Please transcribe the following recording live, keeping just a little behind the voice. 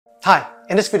Hi,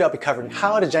 in this video I'll be covering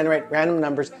how to generate random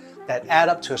numbers that add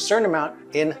up to a certain amount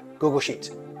in Google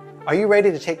Sheets. Are you ready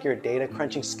to take your data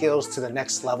crunching skills to the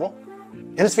next level?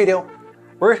 In this video,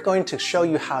 we're going to show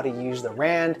you how to use the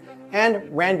RAND and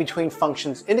RANDBETWEEN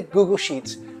functions in Google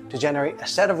Sheets to generate a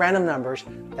set of random numbers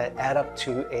that add up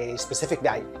to a specific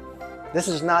value. This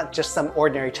is not just some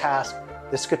ordinary task.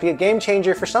 This could be a game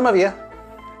changer for some of you.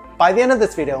 By the end of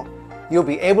this video, you'll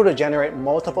be able to generate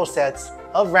multiple sets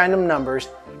of random numbers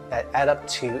that add up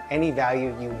to any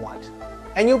value you want.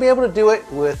 And you'll be able to do it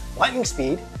with lightning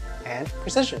speed and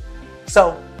precision.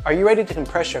 So, are you ready to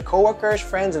impress your coworkers,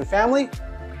 friends, and family?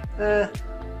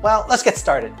 Well, let's get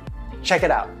started. Check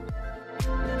it out.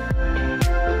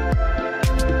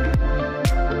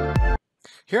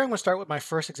 Here I'm going to start with my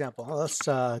first example. Let's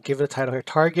give it a title here,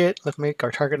 target. Let's make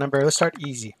our target number, let's start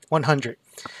easy, 100.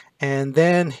 And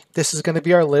then this is going to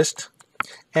be our list.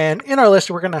 And in our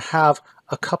list, we're going to have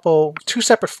two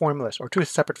separate formulas or two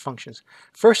separate functions.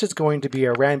 First is going to be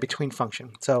a RANDBETWEEN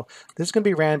function. So this is going to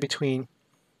be RANDBETWEEN,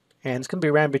 and it's going to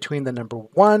be RANDBETWEEN the number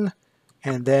 1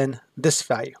 and then this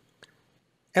value.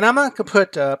 And I'm not going to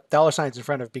put dollar signs in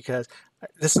front of it because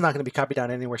this is not going to be copied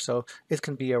down anywhere, so it's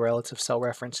going to be a relative cell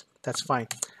reference. That's fine.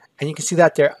 And you can see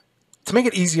that there. To make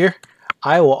it easier,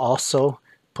 I will also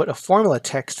put a formula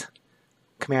text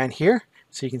command here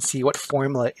so you can see what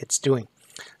formula it's doing.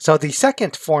 So the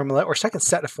second formula or second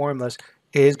set of formulas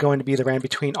is going to be the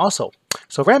RANDBETWEEN also.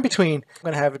 So RANDBETWEEN, I'm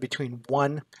going to have it between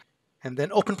 1 and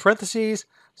then open parentheses,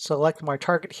 select my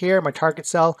target here, my target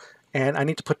cell, and I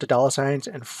need to put the dollar signs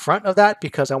in front of that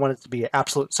because I want it to be an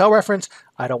absolute cell reference.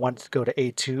 I don't want it to go to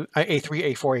A2,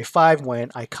 A3, A4, A5 when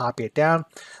I copy it down.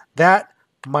 That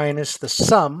minus the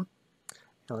sum,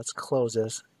 now let's close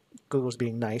this, Google's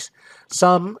being nice,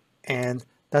 sum, and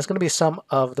that's going to be a sum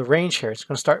of the range here. It's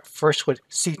going to start first with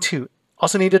C2.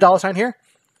 Also need a dollar sign here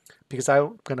because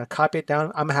I'm going to copy it down.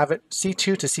 I'm going to have it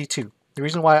C2 to C2. The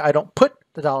reason why I don't put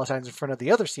the dollar signs in front of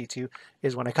the other C2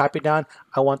 is when I copy it down,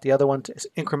 I want the other one to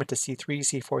increment to C3,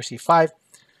 C4, C5.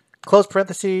 Close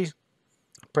parentheses,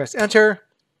 press enter,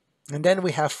 and then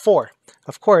we have 4.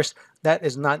 Of course, that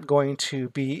is not going to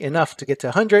be enough to get to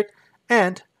 100,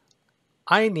 and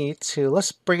I need to,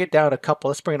 let's bring it down a couple,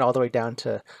 let's bring it all the way down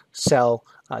to cell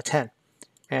 10.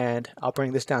 And I'll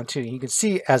bring this down too. You can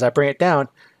see as I bring it down,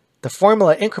 the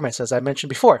formula increments as I mentioned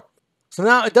before. So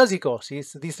now it does equal. See,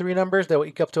 so these three numbers, they will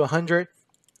equal up to 100.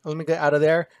 Let me get out of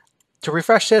there. To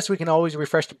refresh this, we can always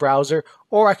refresh the browser,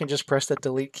 or I can just press the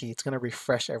delete key. It's going to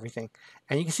refresh everything.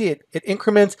 And you can see it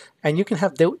increments, and you can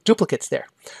have duplicates there.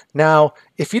 Now,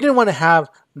 if you didn't want to have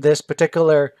this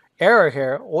particular error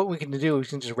here, what we can do is we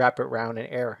can just wrap it around an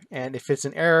error. And if it's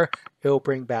an error, it will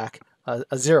bring back a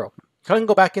 0. So I can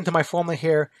go back into my formula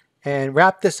here and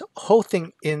wrap this whole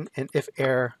thing in an if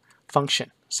error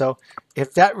function. So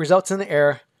if that results in an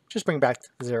error, just bring back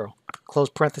 0. Close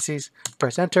parentheses,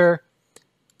 press enter.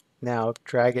 Now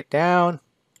drag it down.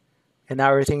 And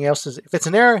now everything else is, if it's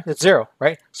an error, it's 0,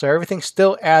 right? So everything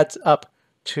still adds up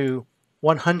to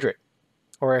 100.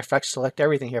 Or if I select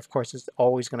everything here, of course, it's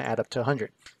always going to add up to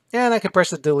 100. And I can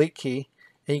press the delete key,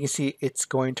 and you can see it's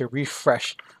going to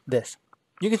refresh this.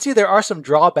 You can see there are some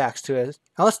drawbacks to it.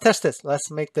 Now let's test this. Let's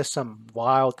make this some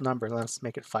wild number. Let's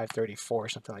make it 534 or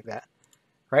something like that,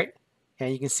 right?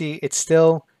 And you can see it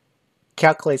still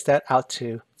calculates that out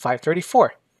to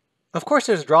 534. Of course,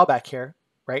 there's a drawback here,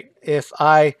 right? If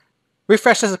I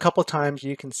refresh this a couple times,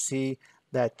 you can see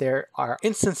that there are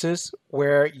instances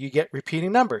where you get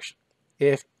repeating numbers.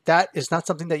 If that is not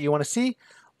something that you want to see,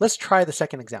 let's try the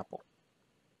second example.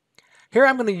 Here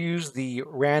I'm going to use the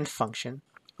RAND function.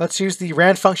 Let's use the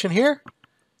RAND function here.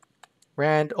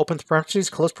 RAND, open parentheses,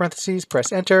 close parentheses,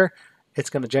 press enter. It's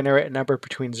going to generate a number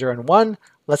between 0 and 1.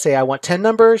 Let's say I want 10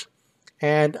 numbers,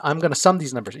 and I'm going to sum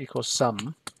these numbers, equals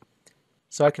sum.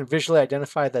 So I can visually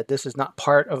identify that this is not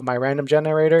part of my random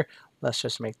generator. Let's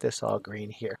just make this all green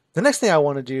here. The next thing I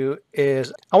want to do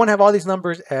is I want to have all these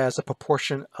numbers as a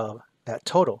proportion of that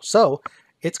total. So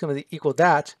it's going to equal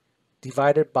that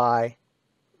divided by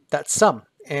that sum.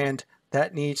 And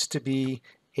that needs to be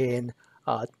in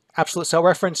absolute cell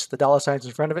reference, the dollar signs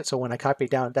in front of it. So when I copy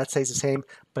it down, that stays the same,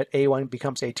 but A1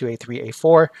 becomes A2, A3,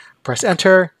 A4. Press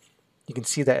enter. You can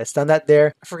see that it's done that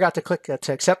there. I forgot to click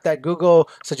to accept that Google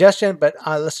suggestion, but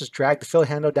let's just drag the fill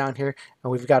handle down here,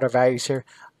 and we've got our values here.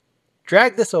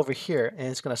 Drag this over here, and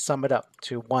it's going to sum it up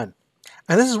to 1.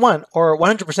 And this is 1, or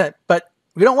 100%, but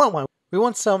we don't want 1. We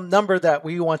want some number that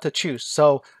we want to choose.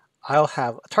 So I'll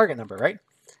have a target number, right?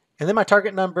 And then my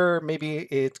target number, maybe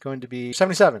it's going to be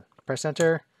 77. Press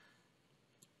enter.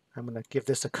 I'm going to give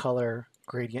this a color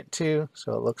gradient too,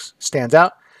 so it stands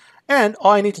out. And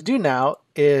all I need to do now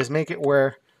is make it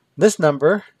where this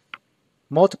number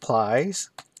multiplies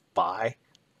by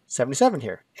 77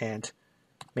 here, and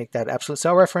make that absolute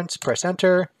cell reference, press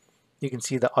enter. You can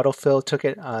see the autofill took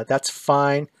it. That's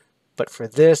fine, but for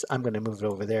this, I'm going to move it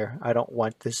over there. I don't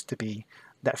want this to be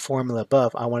that formula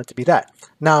above. I want it to be that.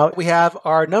 Now we have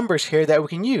our numbers here that we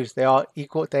can use. They all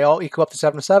equal up to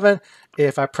 77.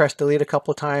 If I press delete a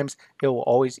couple times, it will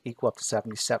always equal up to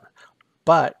 77.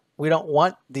 But we don't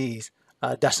want these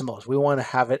decimals. We want to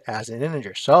have it as an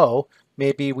integer. So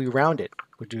maybe we round it.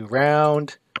 We do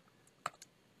round,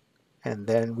 and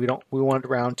then we want to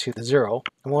round to the 0.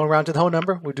 And we want to round to the whole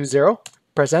number. We do 0.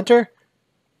 Press enter.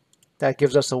 That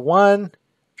gives us a 1.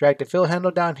 Drag the fill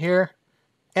handle down here,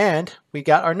 and we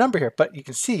got our number here. But you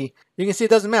can see it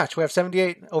doesn't match. We have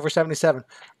 78 over 77.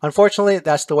 Unfortunately,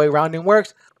 that's the way rounding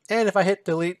works. And if I hit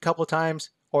delete a couple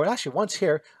times, or actually once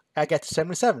here, I get to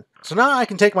 77. So now I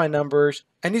can take my numbers,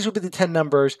 and these would be the 10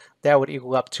 numbers that would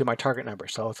equal up to my target number.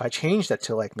 So if I change that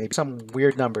to like maybe some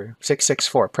weird number,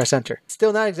 664, press enter.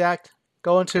 Still not exact.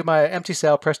 Go into my empty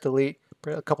cell, press delete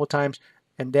a couple times,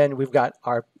 and then we've got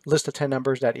our list of 10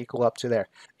 numbers that equal up to there.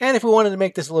 And if we wanted to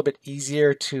make this a little bit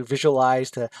easier to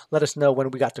visualize, to let us know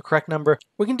when we got the correct number,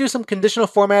 we can do some conditional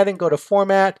formatting. Go to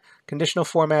Format, Conditional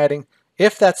Formatting.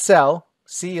 If that cell,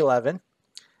 C11,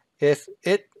 if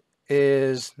it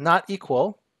is not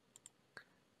equal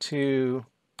to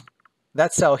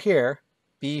that cell here,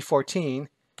 B14,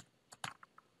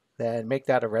 then make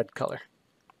that a red color.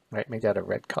 Right, make that a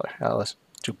red color. Let's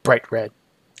do bright red.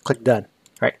 Click done.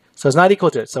 Right, so it's not equal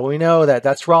to it. So we know that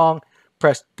that's wrong.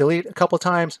 Press delete a couple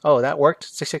times. Oh, that worked.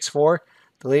 664.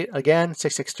 Delete again.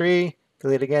 663.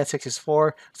 Delete again.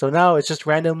 664. So now it's just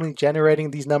randomly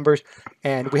generating these numbers,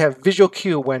 and we have visual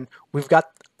cue when we've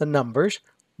got the numbers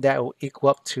that will equal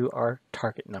up to our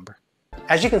target number.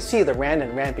 As you can see, the RAND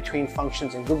and RANDBETWEEN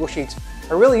functions in Google Sheets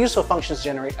are really useful functions to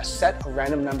generate a set of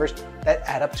random numbers that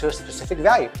add up to a specific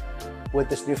value. With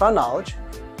this newfound knowledge,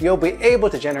 you'll be able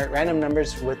to generate random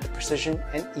numbers with the precision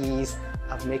and ease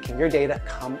of making your data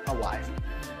come alive.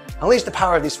 Unleash the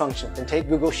power of these functions and take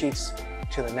Google Sheets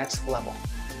to the next level.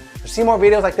 To see more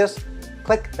videos like this,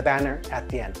 click the banner at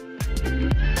the end.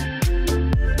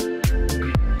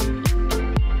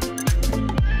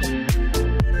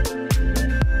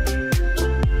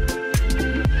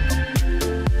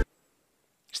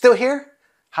 Still here?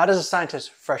 How does a scientist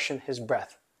freshen his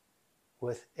breath?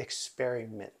 With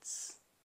experiments.